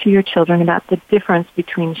talk to your children about the difference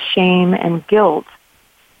between shame and guilt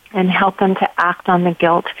and help them to act on the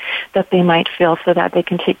guilt that they might feel so that they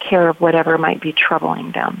can take care of whatever might be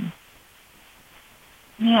troubling them.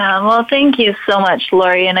 Yeah, well, thank you so much,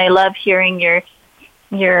 Lori, and I love hearing your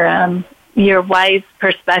wise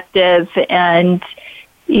perspective and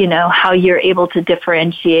how you're able to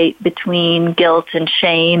differentiate between guilt and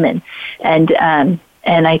shame, and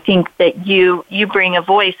I think that you bring a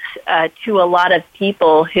voice to a lot of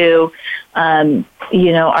people who are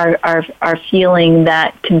feeling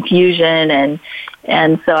that confusion,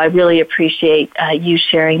 and so I really appreciate you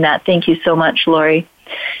sharing that. Thank you so much, Lori.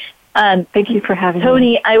 Thank you for having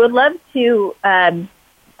Tony, me. I would love to. And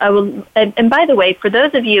by the way, for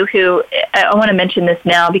those of you who I want to mention this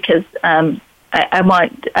now because. I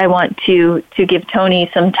want to give Tony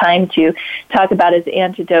some time to talk about his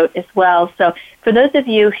antidote as well. So for those of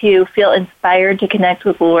you who feel inspired to connect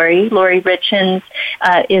with Lori Richens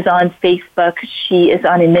is on Facebook. She is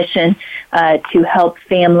on a mission to help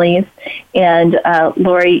families. And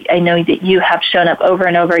Lori, I know that you have shown up over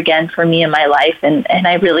and over again for me in my life, and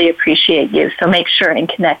I really appreciate you. So make sure and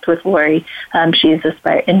connect with Lori. She is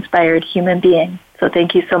an inspired human being. So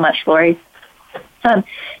thank you so much, Lori.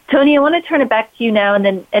 Tony, I want to turn it back to you now, and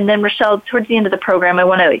then Rochelle, towards the end of the program, I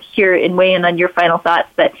want to hear and weigh in on your final thoughts.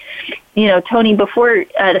 But, Tony, before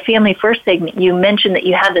the Family First segment, you mentioned that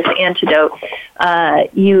you had this antidote.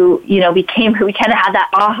 We kind of had that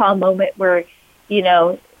aha moment where,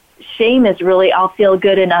 shame is really, I'll feel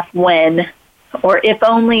good enough when, or if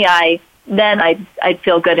only then I'd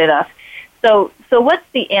feel good enough. So what's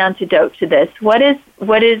the antidote to this? What is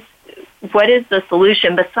the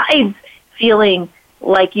solution besides feeling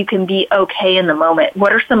like you can be okay in the moment?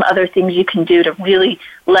 What are some other things you can do to really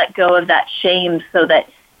let go of that shame so that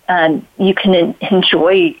you can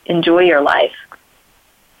enjoy your life?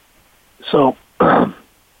 So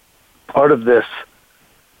part of this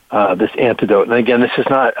antidote, and again, this is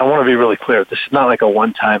not, I want to be really clear, this is not like a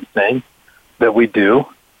one-time thing that we do,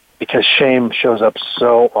 because shame shows up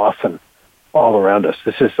so often all around us.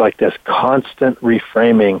 This is like this constant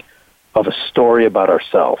reframing of a story about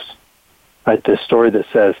ourselves. Right, this story that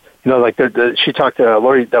says, she talked to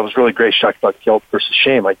Lori, that was really great. She talked about guilt versus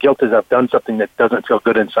shame. Like, guilt is I've done something that doesn't feel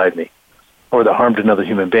good inside me, or that harmed another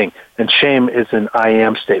human being. And shame is an I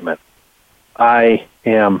am statement. I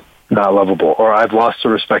am not lovable, or I've lost the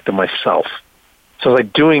respect of myself. So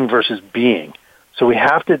like doing versus being. So we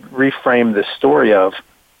have to reframe this story of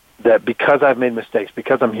that because I've made mistakes,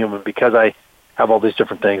 because I'm human, because I have all these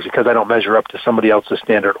different things, because I don't measure up to somebody else's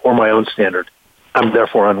standard or my own standard, I'm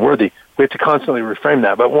therefore unworthy. We have to constantly reframe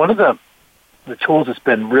that. But one of the tools that's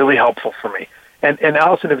been really helpful for me, and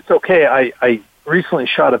Allison, if it's okay, I recently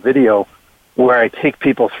shot a video where I take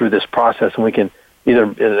people through this process, and we can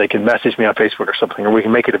they can message me on Facebook or something, or we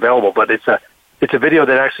can make it available. But it's a video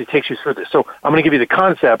that actually takes you through this. So I'm going to give you the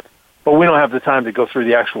concept, but we don't have the time to go through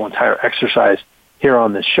the actual entire exercise here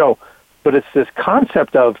on this show. but it's this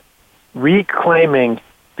concept of reclaiming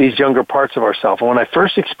these younger parts of ourselves. And when I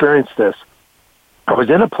first experienced this, I was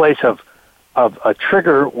in a place of a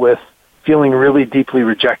trigger with feeling really deeply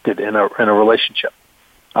rejected in a relationship.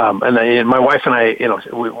 And my wife and I,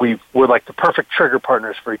 we're like the perfect trigger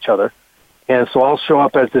partners for each other. And so I'll show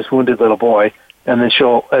up as this wounded little boy, and then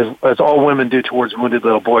she'll, as all women do towards wounded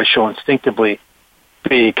little boys, she'll instinctively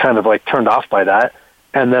be kind of like turned off by that.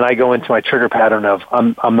 And then I go into my trigger pattern of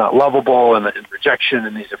I'm not lovable and rejection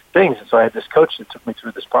and these different things. And so I had this coach that took me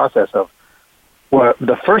through this process of, well,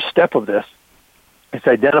 the first step of this is to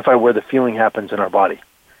identify where the feeling happens in our body.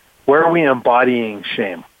 Where are we embodying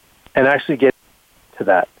shame? And actually get to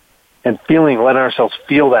that and letting ourselves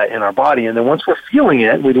feel that in our body. And then once we're feeling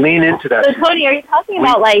it, we lean into that. So Tony, are you talking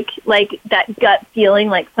about like that gut feeling?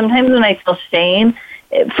 Like sometimes when I feel shame,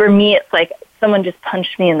 for me, it's like someone just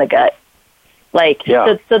punched me in the gut. Like,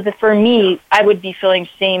 yeah. For me, I would be feeling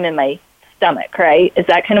shame in my stomach, right? Is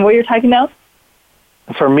that kind of what you're talking about?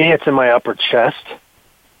 For me, it's in my upper chest.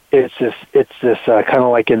 It's this kind of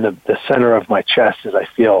like in the center of my chest as I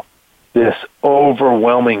feel this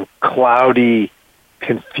overwhelming, cloudy,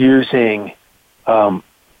 confusing,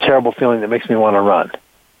 terrible feeling that makes me want to run.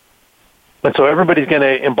 And so everybody's going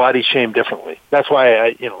to embody shame differently. That's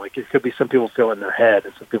why like it could be some people feel it in their head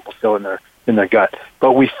and some people feel it in their gut.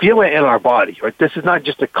 But we feel it in our body, right? This is not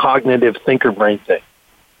just a cognitive thinker brain thing.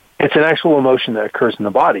 It's an actual emotion that occurs in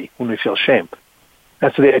the body when we feel shame.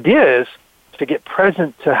 And so the idea is to get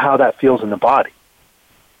present to how that feels in the body.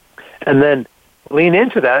 And then lean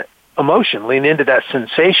into that emotion, lean into that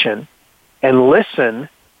sensation, and listen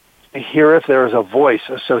to hear if there is a voice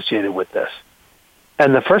associated with this.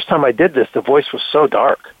 And the first time I did this, the voice was so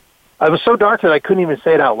dark. It was so dark that I couldn't even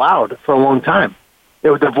say it out loud for a long time.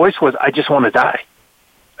 The voice was, I just want to die.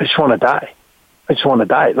 I just want to die. I just want to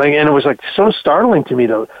die. And it was like so startling to me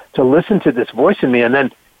to listen to this voice in me. And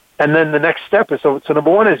then the next step is, so number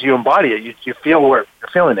one is you embody it. You feel where you're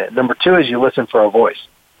feeling it. Number two is you listen for a voice.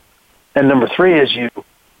 And number three is you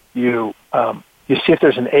see if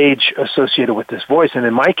there's an age associated with this voice. And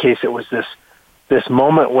in my case, it was this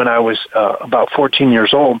moment when I was about 14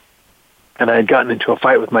 years old, and I had gotten into a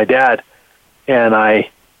fight with my dad, and I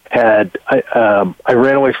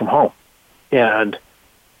ran away from home, and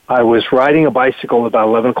I was riding a bicycle about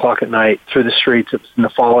 11 o'clock at night through the streets. It was in the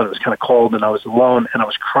fall, and it was kind of cold, and I was alone, and I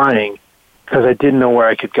was crying because I didn't know where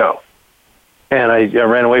I could go, and I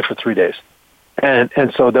ran away for 3 days,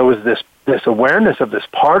 and so there was this awareness of this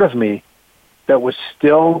part of me that was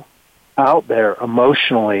still out there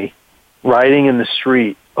emotionally, riding in the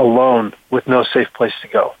street alone with no safe place to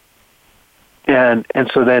go. And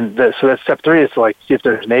so that's step three is to like see if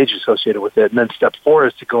there's an age associated with it. And then step four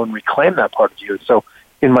is to go and reclaim that part of you. So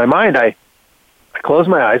in my mind, I closed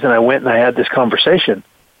my eyes and I went and I had this conversation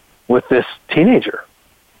with this teenager.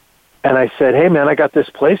 And I said, hey man, I got this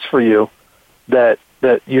place for you that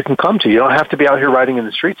you can come to. You don't have to be out here riding in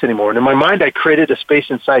the streets anymore. And in my mind, I created a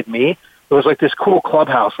space inside me. It was like this cool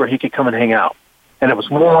clubhouse where he could come and hang out. And it was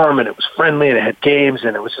warm and it was friendly and it had games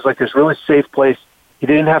and it was just like this really safe place. He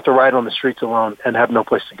didn't have to ride on the streets alone and have no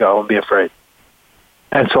place to go and be afraid.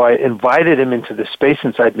 And so I invited him into this space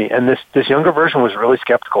inside me. And this younger version was really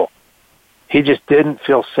skeptical. He just didn't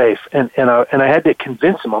feel safe. And I had to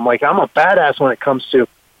convince him. I'm like, I'm a badass when it comes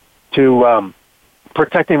to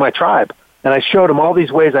protecting my tribe. And I showed him all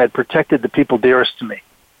these ways I had protected the people dearest to me.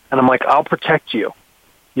 And I'm like, I'll protect you.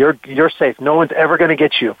 You're safe. No one's ever going to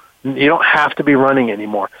get you. You don't have to be running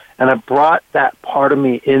anymore. And I brought that part of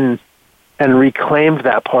me in and reclaimed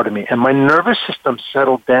that part of me. And my nervous system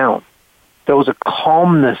settled down. There was a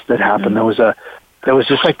calmness that happened. There was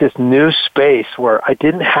just like this new space where I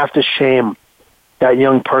didn't have to shame that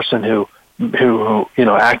young person who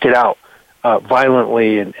acted out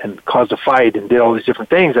violently and caused a fight and did all these different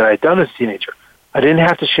things that I had done as a teenager. I didn't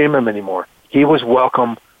have to shame him anymore. He was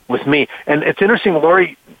welcome with me. And it's interesting,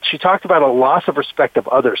 Lori, she talked about a loss of respect of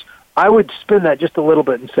others. I would spin that just a little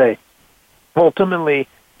bit and say, ultimately,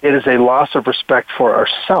 it is a loss of respect for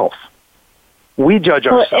ourselves. We judge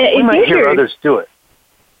ourselves. We might hear others do it.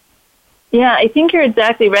 Yeah, I think you're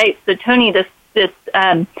exactly right. So, Tony, this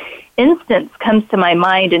instance comes to my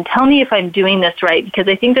mind, and tell me if I'm doing this right, because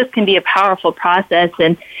I think this can be a powerful process,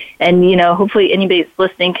 and hopefully anybody that's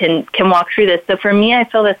listening can walk through this. So for me, I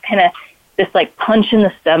feel this like punch in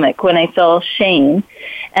the stomach when I feel shame.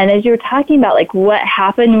 And as you were talking about like what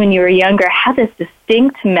happened when you were younger, I had this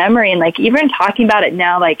distinct memory, and like even talking about it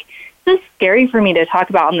now, like this is scary for me to talk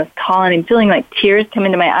about on this call, and I'm feeling like tears come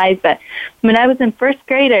into my eyes. But when I was in first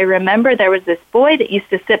grade, I remember there was this boy that used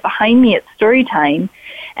to sit behind me at story time,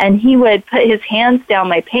 and he would put his hands down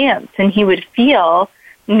my pants, and he would feel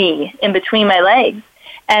me in between my legs.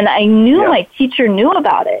 And I knew my teacher knew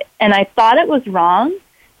about it, and I thought it was wrong,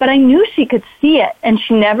 but I knew she could see it, and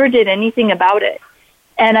she never did anything about it.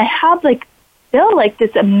 And I had still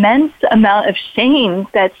this immense amount of shame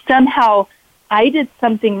that somehow I did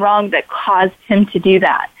something wrong that caused him to do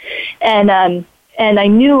that. And I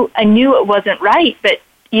knew it wasn't right, but,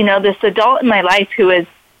 this adult in my life who is,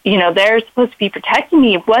 they're supposed to be protecting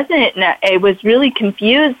me, wasn't, and I was really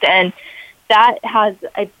confused, and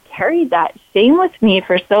I've carried that shame with me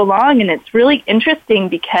for so long, and it's really interesting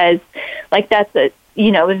because, that's as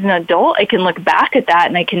an adult, I can look back at that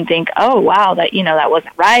and I can think, oh, wow, that, that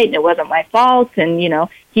wasn't right, and it wasn't my fault, and,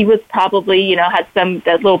 he was probably, that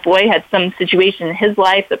little boy had some situation in his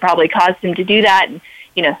life that probably caused him to do that, and,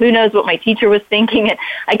 who knows what my teacher was thinking, and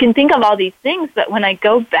I can think of all these things, but when I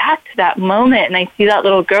go back to that moment and I see that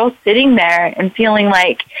little girl sitting there and feeling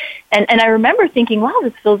and I remember thinking, wow,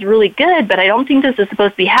 this feels really good, but I don't think this is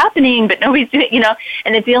supposed to be happening, but nobody's doing,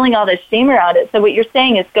 and then feeling all this shame around it. So what you're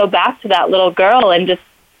saying is go back to that little girl and just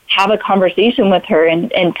have a conversation with her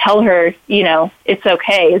and tell her, it's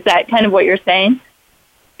okay. Is that kind of what you're saying?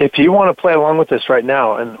 If you want to play along with this right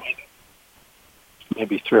now, and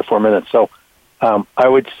maybe 3 or 4 minutes, so I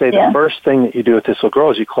would say the first thing that you do with this little girl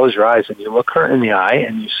is you close your eyes and you look her in the eye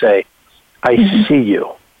and you say, I see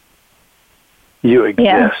you. You exist.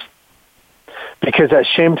 Yeah. Because that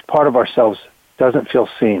shamed part of ourselves doesn't feel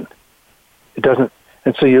seen. It doesn't.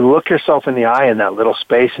 And so you look yourself in the eye in that little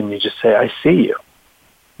space and you just say, I see you.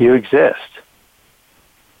 You exist.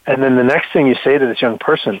 And then the next thing you say to this young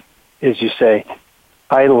person is you say,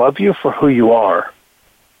 I love you for who you are,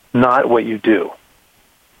 not what you do.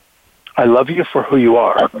 I love you for who you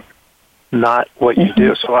are, not what you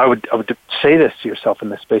do. So I would say this to yourself in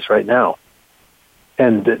this space right now,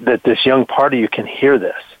 and that this young part of you can hear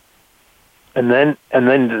this. And then the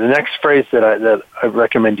next phrase that I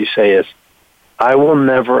recommend you say is, I will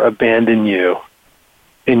never abandon you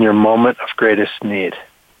in your moment of greatest need.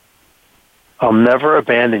 I'll never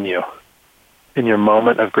abandon you in your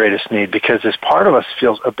moment of greatest need, because this part of us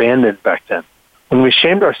feels abandoned back then. When we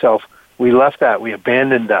shamed ourselves, we left that. We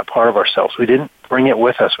abandoned that part of ourselves. We didn't bring it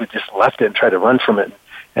with us. We just left it and tried to run from it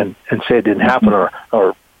and say it didn't happen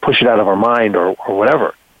or push it out of our mind or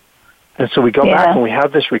whatever. And so we go back and we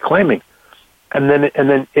have this reclaiming. And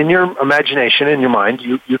then in your imagination, in your mind,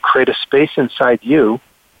 you create a space inside you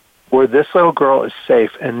where this little girl is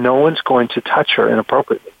safe and no one's going to touch her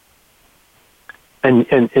inappropriately. And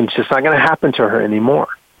it's just not going to happen to her anymore.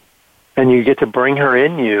 And you get to bring her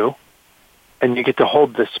in you, and you get to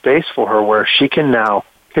hold this space for her where she can now,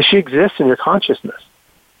 because she exists in your consciousness.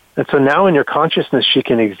 And so now in your consciousness, she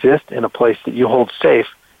can exist in a place that you hold safe,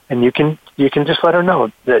 and you can just let her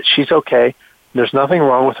know that she's okay. There's nothing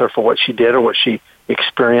wrong with her for what she did or what she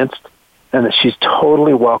experienced, and that she's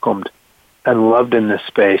totally welcomed and loved in this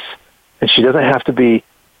space. And she doesn't have to be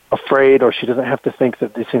afraid, or she doesn't have to think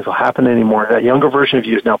that these things will happen anymore. That younger version of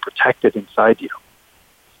you is now protected inside you.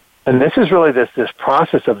 And this is really this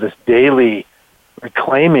process of this daily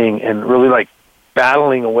reclaiming and really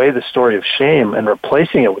battling away the story of shame and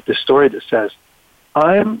replacing it with the story that says,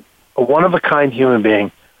 I'm a one-of-a-kind human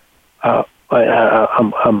being.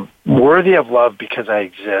 I'm worthy of love because I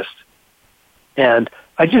exist. And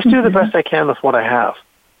I just do the best I can with what I have.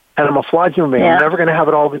 And I'm a flawed human being. I'm never going to have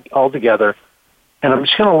it all together. And I'm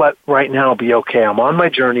just going to let right now be okay. I'm on my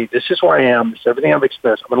journey. This is where I am. This is everything I've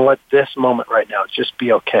experienced. I'm going to let this moment right now just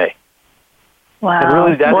be okay. Wow. And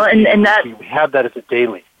really that we have that as a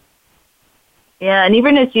daily. Yeah, and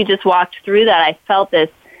even as you just walked through that, I felt this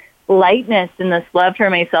lightness and this love for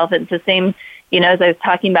myself. It's the same, as I was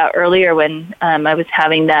talking about earlier when I was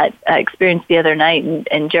having that experience the other night,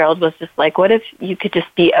 and Gerald was just like, what if you could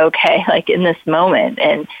just be okay, in this moment,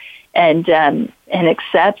 and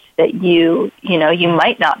accept that you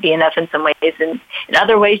might not be enough in some ways, and in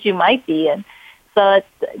other ways you might be. And so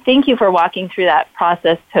thank you for walking through that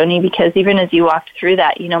process, Toni, because even as you walked through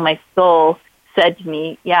that, my soul said to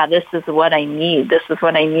me, yeah, this is what I need. This is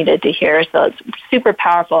what I needed to hear. So it's super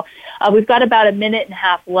powerful. We've got about a minute and a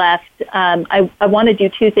half left. I want to do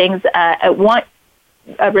two things. I want,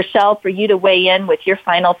 Rochelle, for you to weigh in with your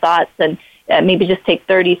final thoughts and maybe just take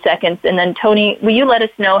 30 seconds. And then, Toni, will you let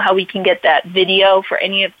us know how we can get that video for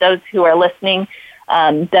any of those who are listening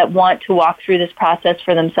that want to walk through this process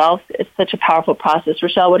for themselves? It's such a powerful process.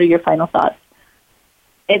 Rochelle, what are your final thoughts?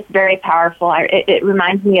 It's very powerful. It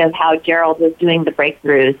reminds me of how Gerald was doing the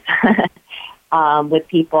breakthroughs with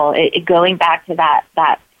people. Going back to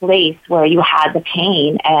that place where you had the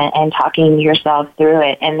pain and talking yourself through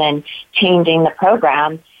it and then changing the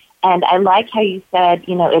program. And I like how you said,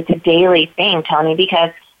 it's a daily thing, Toni,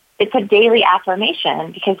 because it's a daily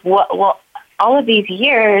affirmation because all of these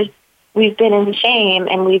years we've been in shame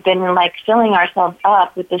and we've been like filling ourselves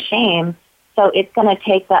up with the shame. So it's going to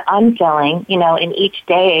take the unfilling, in each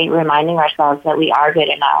day reminding ourselves that we are good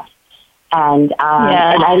enough. And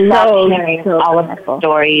I love hearing all of the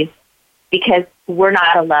stories because we're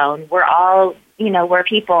not alone. We're all, we're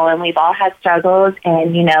people and we've all had struggles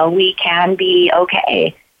and, we can be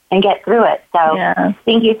okay and get through it. So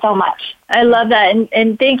thank you so much. I love that.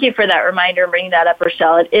 And thank you for that reminder and bringing that up,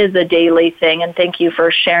 Rochelle. It is a daily thing. And thank you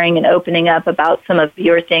for sharing and opening up about some of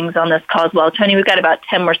your things on this call as well. Tony, we've got about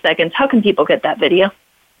 10 more seconds. How can people get that video?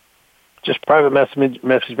 Just private message me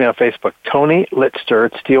on Facebook. Tony Litster.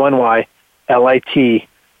 It's TonyLitster.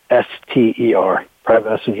 Private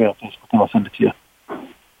message me on Facebook and I'll send it to you.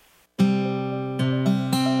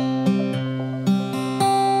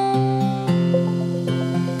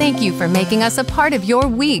 Thank you for making us a part of your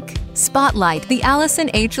week. Spotlight, the Allison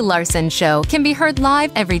H. Larson Show, can be heard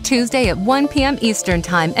live every Tuesday at 1 p.m. Eastern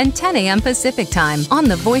Time and 10 a.m. Pacific Time on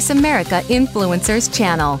the Voice America Influencers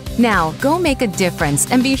channel. Now, go make a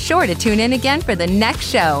difference and be sure to tune in again for the next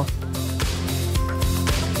show.